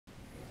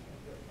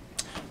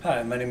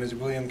Hi, my name is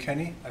William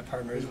Kenney. My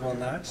partner is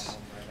Knox.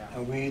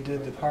 And we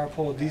did the power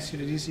pole DC to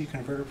DC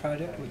converter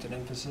project with an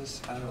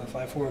emphasis on the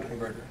fly-forward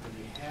converter.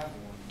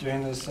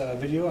 During this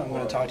video, I'm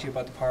going to talk to you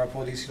about the power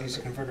pole DC to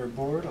DC converter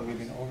board. I'll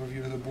give you an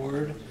overview of the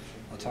board.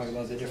 I'll talk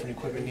about the different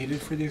equipment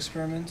needed for the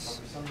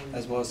experiments,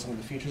 as well as some of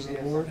the features of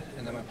the board.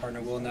 And then my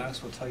partner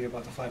Knox will tell you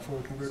about the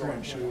fly-forward converter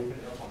and show you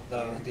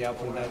the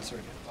output of that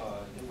circuit.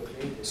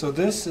 So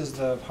this is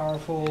the power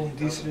pole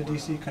DC to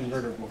DC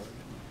converter board.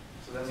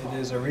 It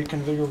is a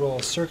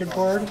reconfigurable circuit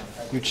board.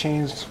 You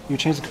change the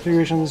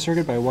configuration of the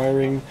circuit by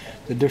wiring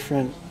the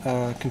different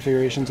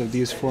configurations of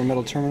these four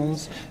metal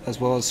terminals, as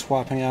well as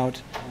swapping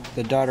out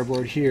the daughter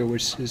board here,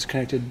 which is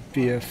connected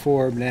via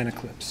 4 banana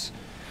clips.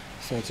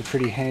 So it's a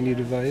pretty handy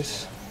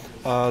device.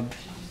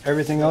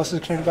 Everything else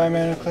is connected by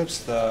banana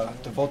clips. The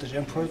voltage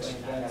input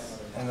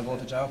and the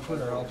voltage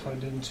output are all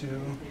plugged into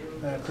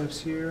banana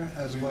clips here,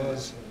 as well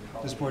as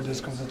this board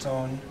does come with its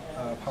own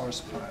power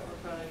supply.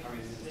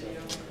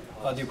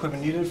 The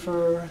equipment needed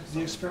for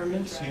the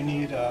experiments: you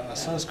need a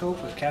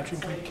oscilloscope with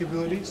capturing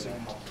capabilities, so you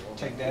can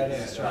take data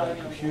and store it on a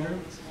computer.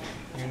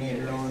 You need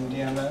your own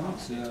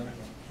DMM to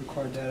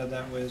record data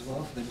that way as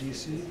well for the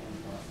DC.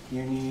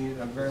 You need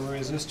a variable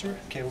resistor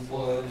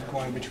capable of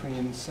going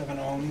between 7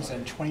 ohms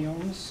and 20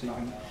 ohms, so you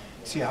can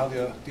see how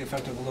the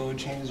effective load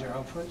changes your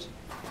output.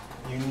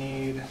 You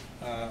need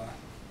a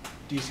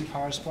DC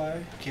power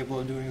supply capable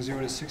of doing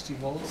 0 to 60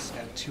 volts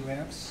at 2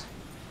 amps.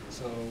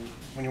 So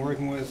when you're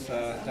working with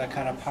that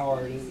kind of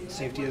power,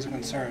 safety is a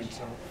concern.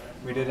 So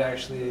we did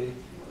actually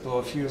blow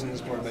a fuse in this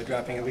board by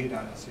dropping a lead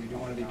on it, so you do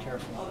want to be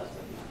careful.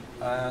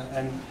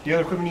 And the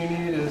other equipment you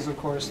need is, of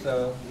course,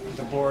 the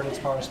board, its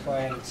power supply,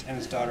 and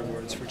its daughter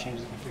boards for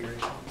changing the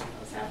configuration.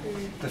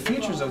 The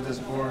features of this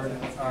board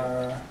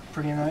are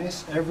pretty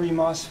nice. Every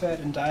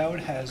MOSFET and diode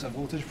has a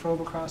voltage probe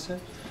across it,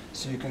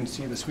 so you can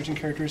see the switching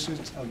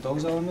characteristics of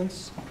those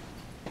elements.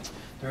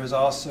 There is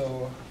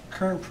also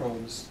current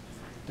probes.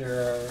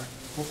 There are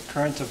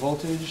current to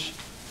voltage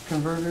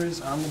converters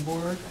on the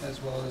board,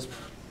 as well as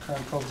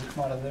current probes that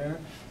come out of there.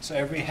 So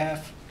every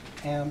half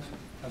amp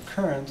of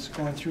current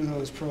going through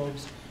those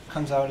probes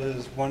comes out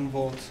as 1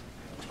 volt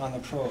on the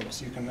probe,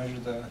 so you can measure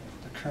the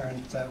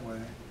current that way.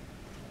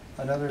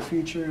 Another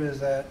feature is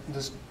that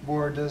this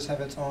board does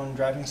have its own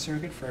driving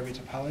circuit for every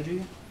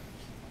topology,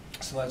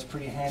 so that's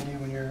pretty handy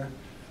when you're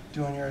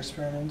doing your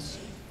experiments.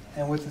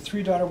 And with the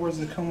 3 daughter boards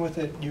that come with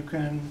it, you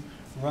can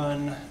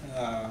run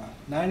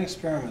 9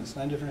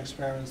 different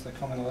experiments that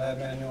come in the lab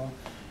manual,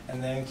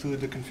 and they include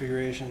the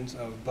configurations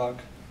of buck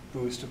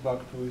boost to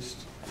buck boost,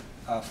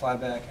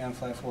 flyback and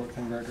fly-forward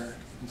converter.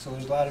 And so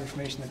there's a lot of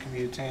information that can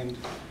be obtained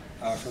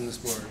from this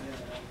board.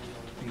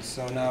 And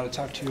so now to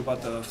talk to you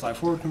about the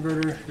fly-forward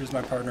converter, here's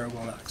my partner,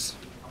 Knox.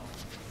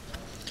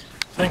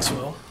 Thanks,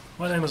 Will.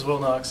 My name is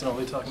Knox, and I'll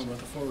be talking about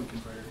the forward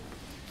converter.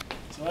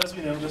 So as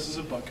we know, this is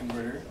a buck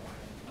converter.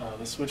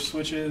 The switch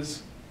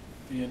switches,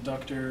 the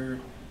inductor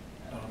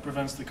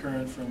prevents the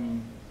current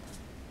from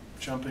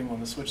jumping when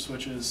the switch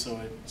switches, so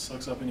it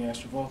sucks up any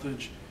extra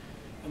voltage,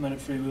 and then it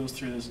freewheels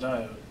through this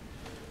diode.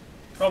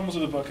 Problems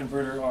with the buck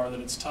converter are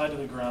that it's tied to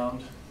the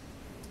ground,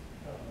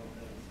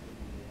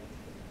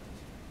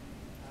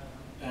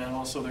 and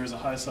also there's a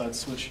high side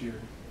switch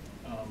here,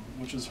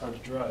 which is hard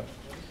to drive.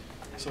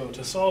 So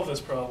to solve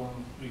this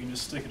problem, we can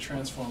just stick a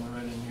transformer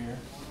right in here.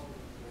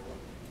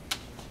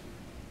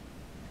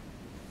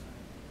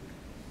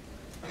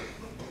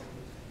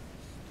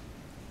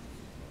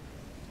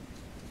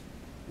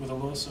 With a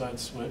low side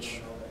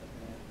switch.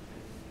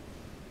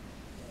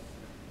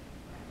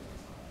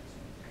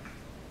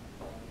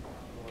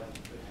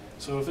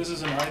 So if this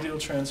is an ideal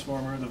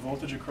transformer, the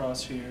voltage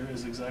across here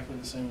is exactly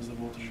the same as the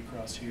voltage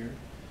across here.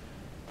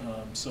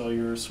 So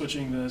you're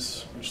switching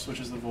this, which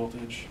switches the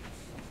voltage,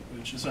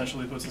 which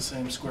essentially puts the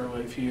same square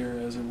wave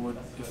here as it would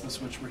if the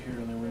switch were here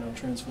and there were no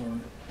transformer.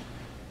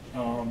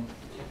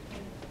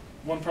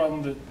 One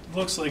problem that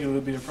looks like it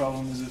would be a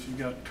problem is if you've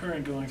got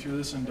current going through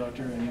this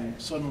inductor and you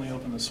suddenly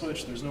open the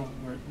switch, there's no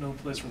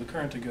place for the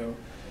current to go.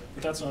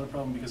 But that's not a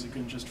problem because it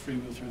can just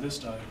freewheel through this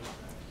diode.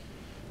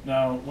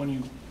 Now, when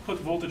you put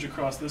voltage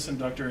across this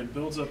inductor, it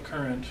builds up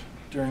current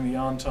during the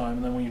on time,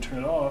 and then when you turn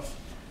it off,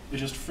 it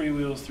just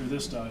freewheels through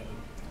this diode.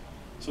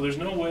 So there's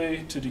no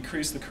way to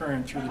decrease the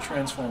current through the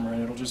transformer,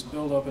 and it'll just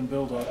build up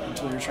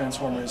until your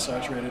transformer is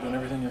saturated and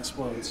everything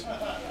explodes.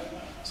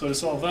 So to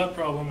solve that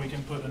problem, we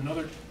can put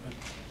another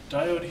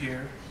diode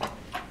here,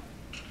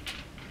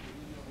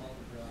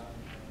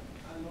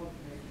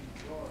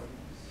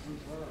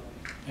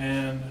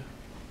 and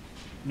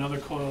another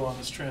coil on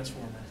this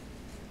transformer.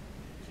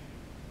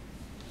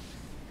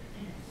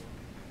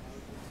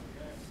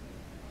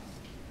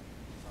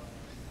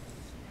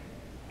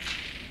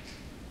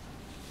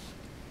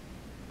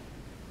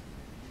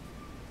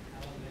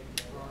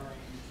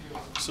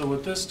 So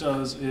what this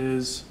does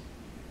is,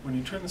 when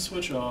you turn the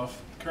switch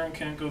off, the current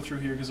can't go through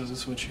here because there's a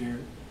switch here.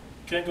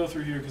 Can't go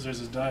through here because there's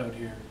this diode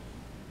here.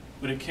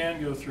 But it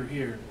can go through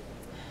here.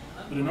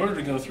 But in order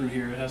to go through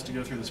here, it has to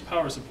go through this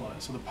power supply.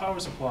 So the power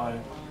supply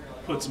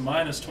puts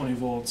minus 20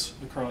 volts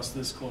across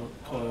this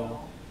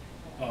coil,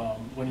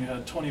 When you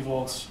had 20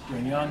 volts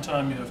during the on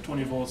time, you have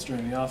 20 volts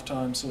during the off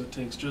time, so it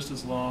takes just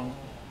as long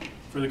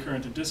for the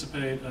current to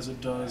dissipate as it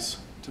does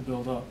to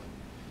build up.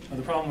 Now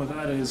the problem with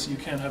that is you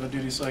can't have a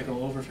duty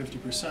cycle over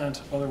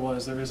 50%,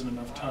 otherwise there isn't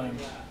enough time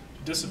to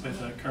dissipate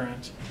that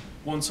current.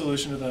 One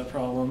solution to that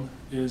problem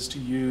is to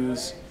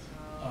use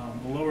a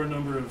lower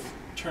number of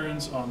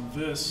turns on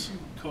this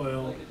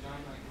coil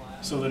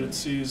so that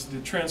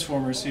the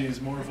transformer sees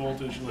more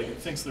voltage, like it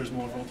thinks there's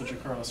more voltage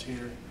across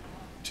here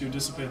to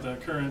dissipate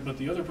that current. But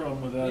the other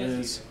problem with that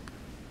is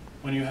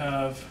when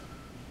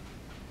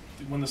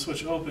the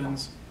switch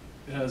opens,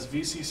 it has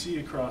VCC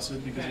across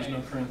it because there's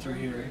no current through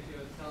here.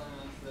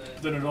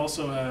 But then it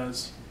also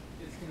has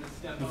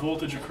the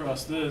voltage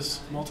across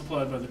this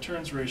multiplied by the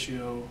turns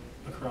ratio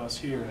across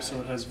here. So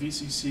it has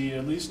VCC,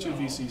 at least 2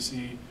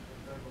 VCC,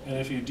 and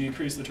if you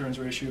decrease the turns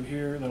ratio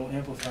here, that'll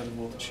amplify the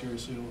voltage here,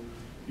 so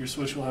your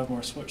switch will have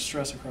more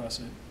stress across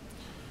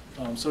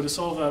it. So to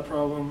solve that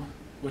problem,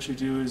 what you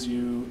do is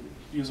you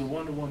use a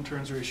 1-to-1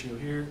 turns ratio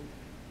here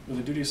with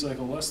a duty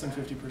cycle less than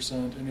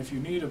 50%, and if you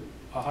need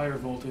a higher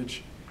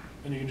voltage,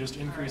 then you can just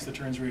increase the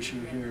turns ratio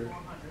here,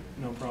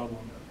 no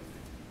problem.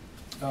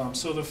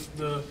 So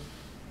the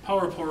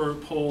power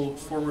pole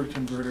forward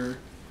converter,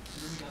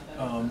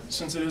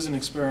 since it is an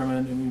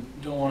experiment and we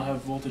don't want to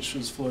have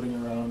voltages floating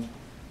around,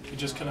 it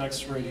just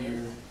connects right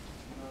here,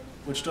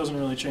 which doesn't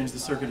really change the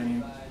circuit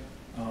any.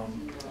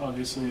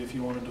 Obviously, if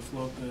you wanted to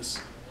float this,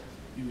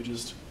 you would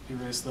just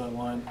erase that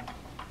line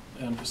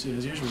and proceed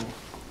as usual.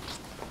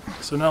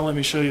 So now let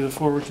me show you the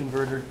forward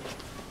converter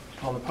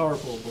on the power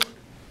pole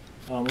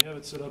board. We have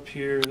it set up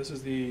here. This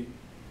is the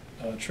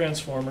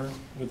transformer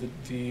with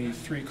the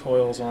 3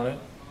 coils on it,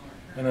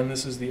 and then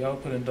this is the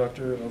output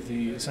inductor of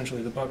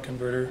essentially the buck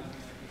converter,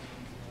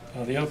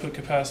 the output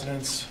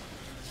capacitance,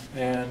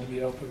 and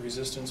the output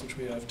resistance, which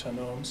we have 10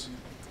 ohms.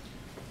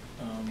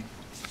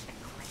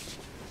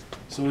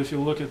 So if you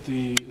look at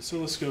the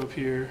oscilloscope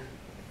here,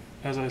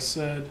 as I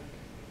said,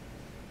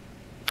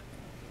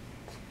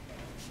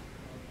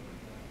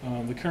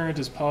 the current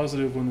is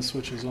positive when the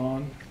switch is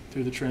on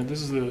through the trend.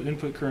 This is the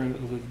input current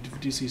of the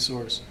DC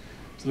source.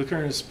 So the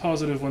current is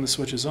positive when the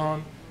switch is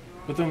on,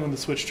 but then when the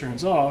switch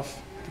turns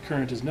off, the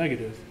current is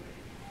negative,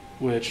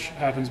 which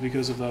happens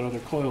because of that other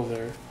coil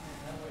there.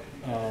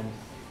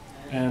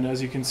 And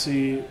as you can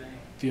see,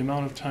 the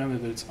amount of time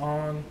that it's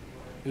on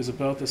is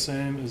about the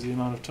same as the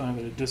amount of time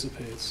that it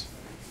dissipates.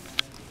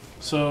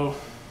 So,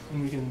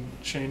 and we can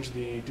change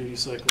the duty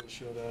cycle to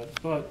show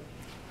that, but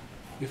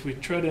if we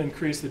try to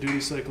increase the duty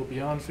cycle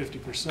beyond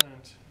 50%,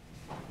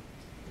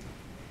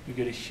 we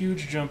get a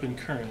huge jump in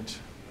current.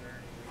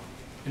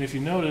 And if you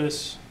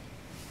notice,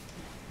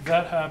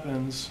 that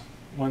happens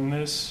when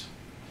this,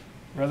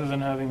 rather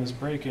than having this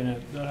break in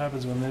it, that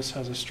happens when this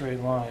has a straight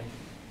line.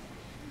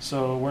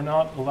 So we're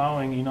not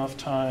allowing enough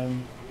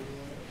time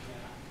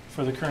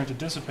for the current to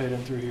dissipate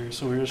in through here,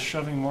 so we're just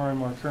shoving more and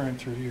more current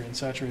through here and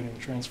saturating the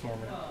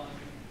transformer,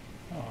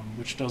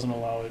 which doesn't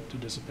allow it to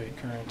dissipate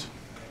current.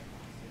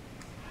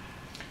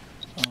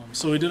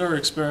 So we did our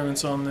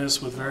experiments on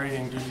this with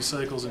varying duty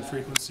cycles and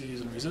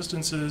frequencies and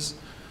resistances,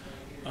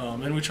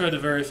 and we tried to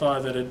verify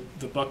that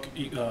the buck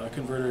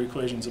converter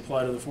equations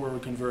apply to the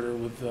forward converter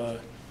with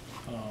the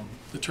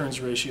turns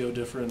ratio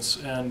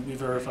difference, and we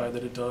verified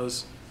that it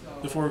does.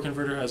 The forward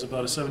converter has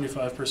about a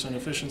 75%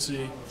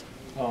 efficiency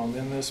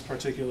in this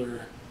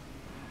particular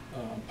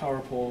power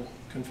pole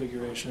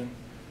configuration.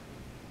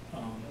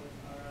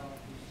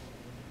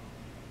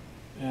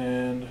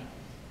 And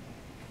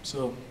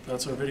so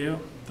that's our video.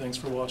 Thanks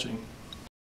for watching.